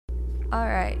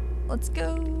Alright, let's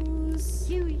go.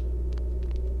 Huey.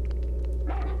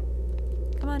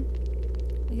 Come on.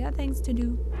 We got things to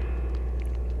do.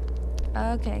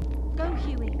 Okay. Go,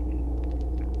 Huey.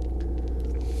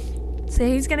 So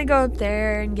he's gonna go up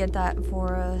there and get that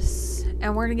for us.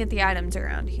 And we're gonna get the items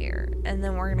around here. And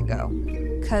then we're gonna go.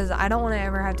 Because I don't want to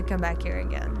ever have to come back here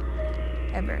again.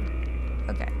 Ever.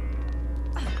 Okay.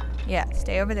 Yeah,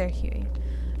 stay over there, Huey.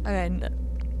 Okay,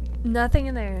 nothing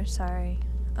in there, sorry.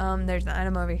 There's an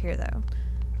item over here, though.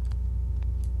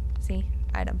 See?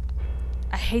 Item.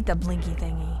 I hate the blinky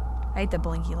thingy. I hate the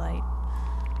blinky light.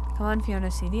 Come on,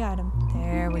 Fiona, see the item.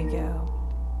 There we go.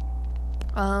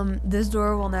 This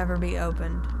door will never be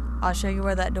opened. I'll show you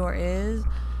where that door is,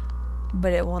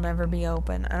 but it will never be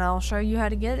open. And I'll show you how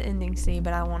to get Ending C,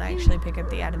 but I won't actually pick up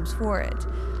the items for it.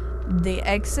 The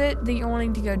exit that you're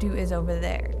wanting to go to is over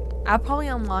there. I'll probably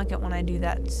unlock it when I do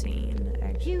that scene,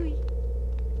 actually. Huey.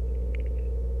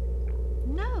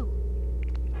 No.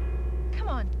 Come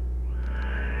on.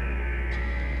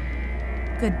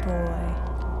 Good boy.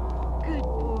 Good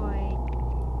boy.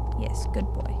 Yes, good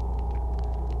boy.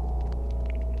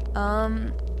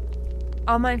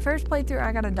 On my first playthrough,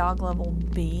 I got a dog level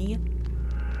B.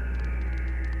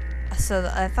 So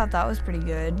I thought that was pretty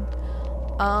good.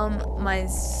 My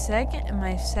second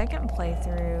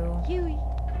playthrough. Huey.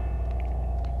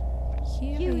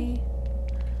 Huey.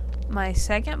 My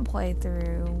second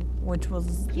playthrough, which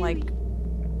was like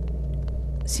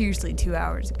seriously 2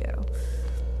 hours ago.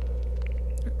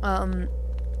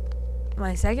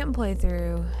 My second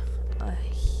playthrough,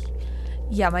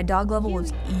 yeah, my dog level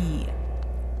was E.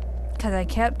 Because I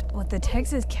kept, with the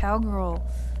Texas Cowgirl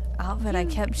outfit, I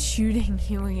kept shooting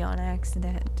Huey on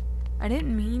accident. I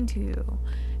didn't mean to.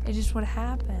 It just would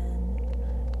happen.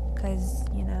 Because,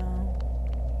 you know,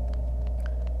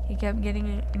 he kept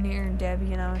getting near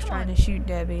Debbie and I was trying to shoot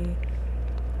Debbie.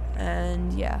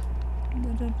 And, yeah.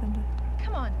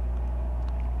 Come on.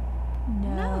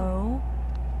 No.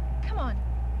 Come on.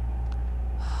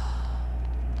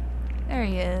 There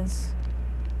he is.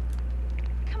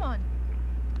 Come on.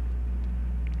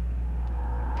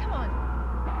 Come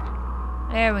on.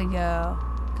 There we go.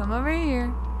 Come over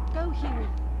here. Go, Huey.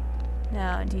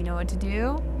 Now, do you know what to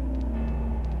do?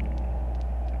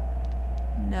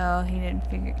 No, he didn't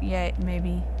figure. Yeah,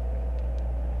 maybe.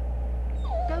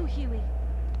 Go, Huey.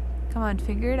 Come on,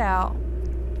 figure it out.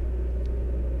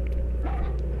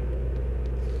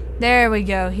 There we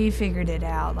go. He figured it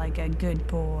out like a good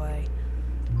boy.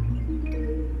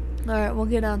 Alright, we'll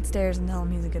get downstairs and tell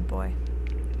him he's a good boy.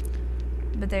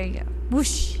 But there you go.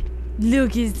 Whoosh!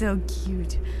 Look, he's so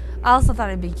cute. I also thought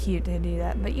it'd be cute to do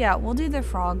that. But yeah, we'll do the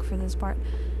frog for this part.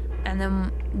 And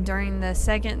then during the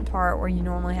second part where you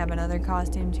normally have another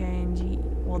costume change,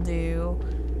 we'll do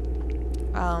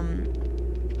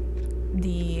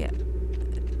the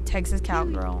Texas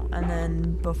Cowgirl. And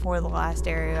then before the last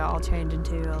area, I'll change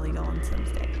into illegal in some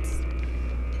states.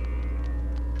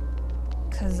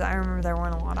 Because I remember there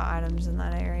weren't a lot of items in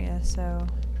that area, so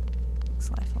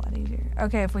makes life a lot easier.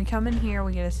 Okay, if we come in here,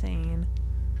 we get a scene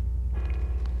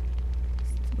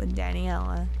with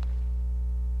Daniela.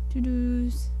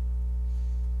 Doo-doos.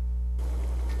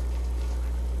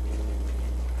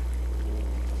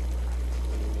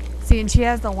 See, and she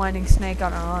has the winding snake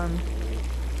on her arm.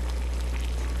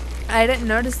 I didn't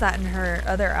notice that in her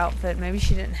other outfit. Maybe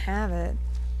she didn't have it.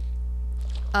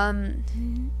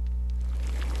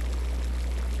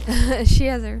 She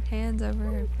has her hands over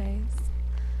her face.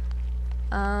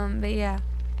 But yeah.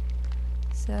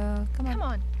 So, come on. Come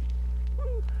on.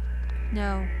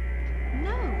 No.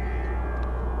 No.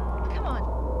 Come on.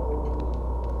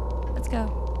 Let's go.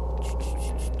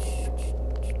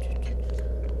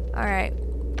 Alright.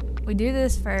 We do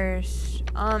this first.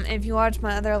 If you watch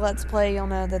my other Let's Play, you'll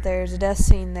know that there's a death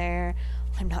scene there.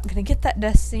 I'm not gonna get that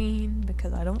death scene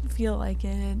because I don't feel like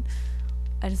it.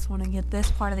 I just want to get this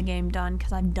part of the game done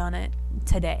because I've done it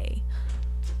today.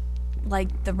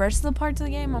 Like, the rest of the parts of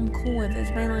the game I'm cool with. It's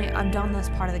mainly I've done this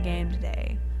part of the game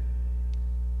today.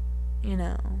 You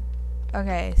know.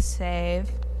 Okay, save.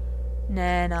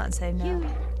 Nah, not save now. Huey.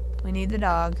 We need the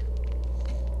dog.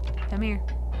 Come here.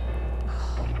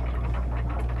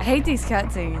 I hate these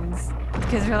cutscenes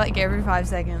because they're like every 5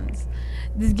 seconds.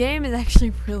 This game is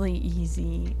actually really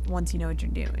easy once you know what you're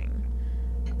doing.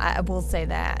 I will say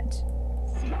that.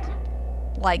 Sit.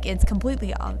 Like, it's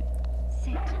completely obvious.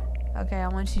 Sit. Okay, I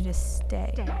want you to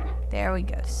stay. Stay. There we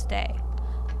go, stay.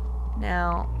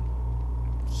 Now,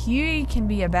 Huey can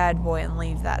be a bad boy and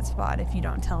leave that spot if you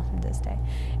don't tell him to stay.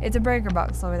 It's a breaker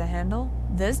box, lower the handle.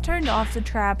 This turned off the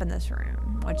trap in this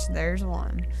room, which there's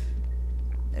one.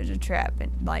 There's a trap,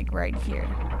 like, right here.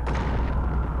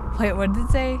 Wait, what did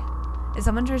it say? Is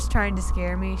someone just trying to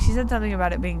scare me? She said something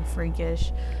about it being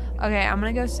freakish. Okay, I'm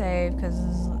gonna go save because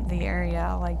this is the area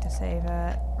I like to save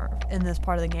at, or in this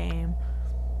part of the game.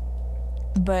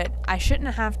 But I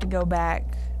shouldn't have to go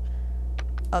back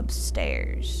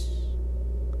upstairs.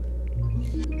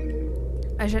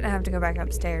 I shouldn't have to go back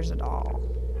upstairs at all.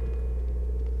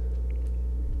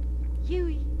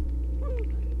 Huey.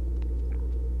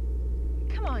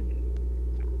 Come on.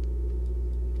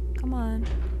 Come on.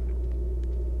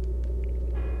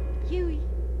 Huey.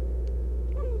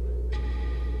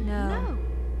 No.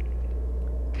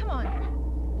 Come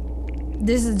on.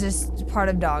 This is just part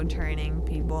of dog training,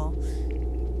 people.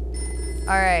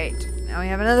 Alright, now we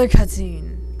have another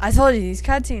cutscene. I told you, these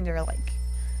cutscenes are like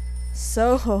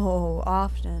so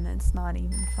often, it's not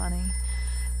even funny.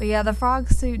 But yeah, the frog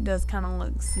suit does kind of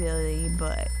look silly,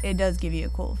 but it does give you a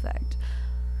cool effect.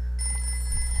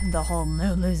 The whole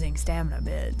no losing stamina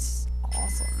bit's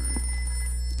awesome.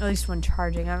 At least when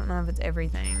charging. I don't know if it's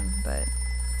everything, but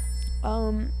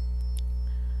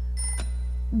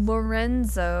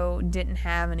Lorenzo didn't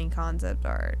have any concept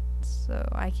art, so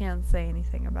I can't say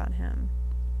anything about him.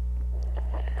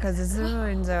 Because this is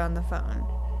Lorenzo on the phone.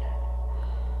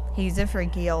 He's a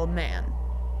freaky old man.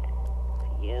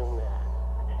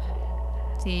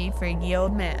 See, freaky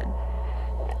old man.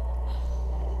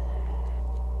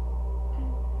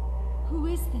 Who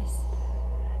is this?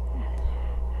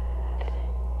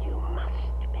 You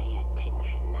must pay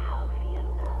attention now,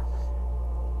 Fiona.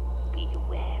 Be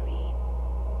wary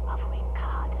of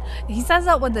Ricardo. He says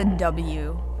that with a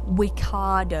W.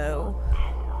 Ricardo.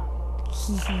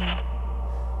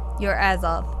 You're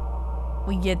Azoth.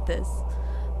 We get this.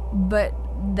 But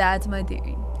that's my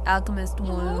theory. Alchemist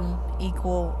womb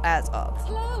equal Azoth.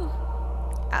 Hello.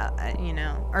 You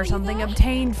know, or you something there?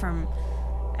 obtained from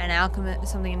an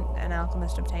alchemist. Something an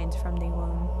alchemist obtains from the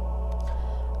womb.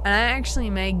 And I actually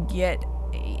may get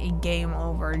a game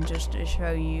over just to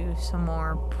show you some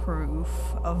more proof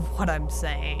of what I'm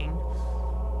saying.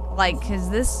 Like, cause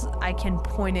this I can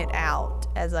point it out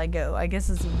as I go. I guess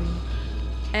this would be.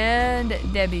 And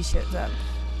Debbie shows up.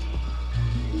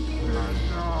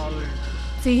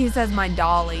 See, he says my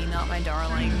dolly, not my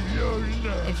darling.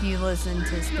 If you listen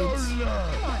to Spooks.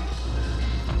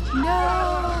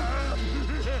 No!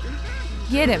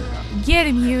 Get him! Get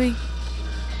him, Huey!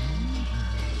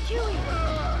 Huey.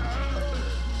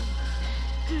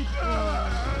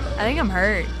 I think I'm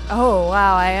hurt. Oh,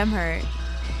 wow, I am hurt.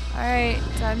 Alright,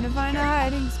 time to find a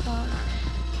hiding spot.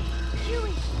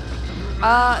 Huey.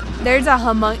 There's a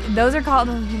those are called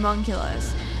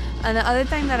homunculus. And the other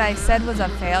thing that I said was a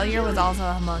failure was also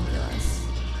a homunculus.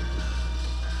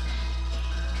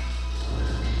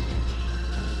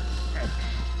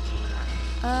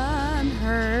 I'm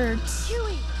hurt.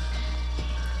 Huey.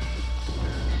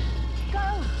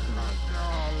 Go.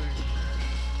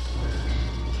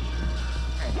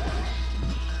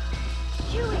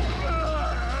 Huey.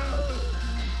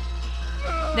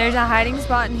 There's a hiding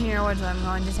spot in here which I'm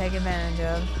going to take advantage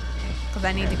of. Because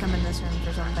I need to come in this room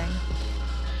for something.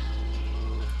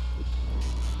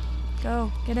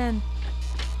 Go, get in.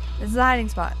 This is a hiding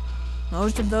spot.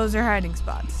 Most of those are hiding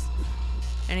spots.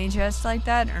 Any chests like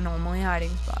that are normally hiding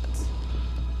spots.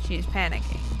 She's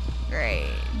panicking. Great.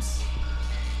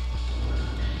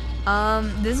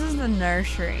 This is the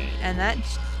nursery, and that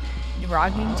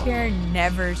rocking chair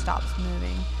never stops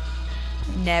moving.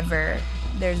 Never.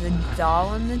 There's a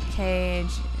doll in the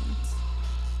cage.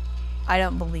 I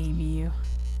don't believe you.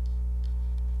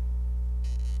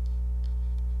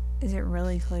 Is it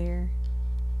really clear?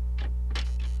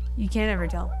 You can't ever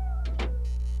tell.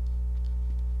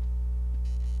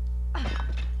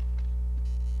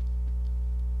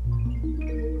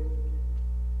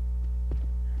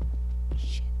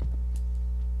 Shit.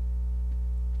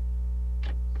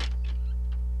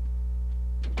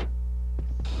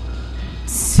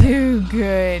 Too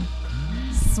good.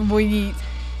 Sweet.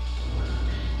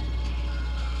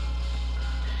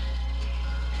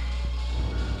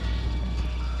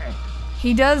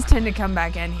 He does tend to come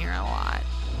back in here a lot.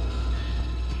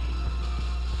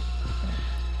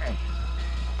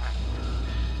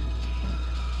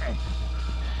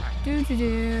 Do do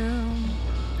do.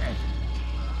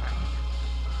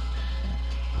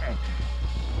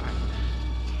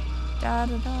 Da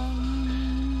da da.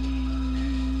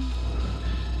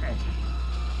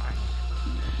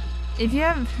 If you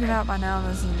haven't figured out by now,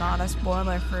 this is not a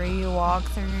spoiler-free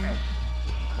walkthrough,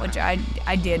 which I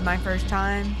did my first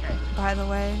time, by the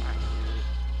way.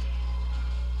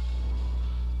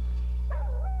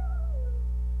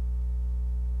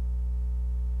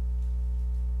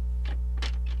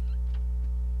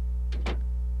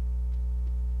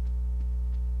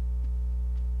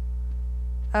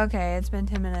 Okay, it's been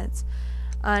 10 minutes.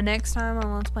 Next time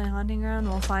on Let's Play Haunting Ground,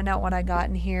 we'll find out what I got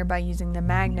in here by using the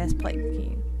Magnus plate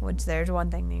key. Which there's one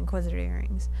thing, the Inquisitor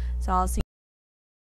earrings. So I'll see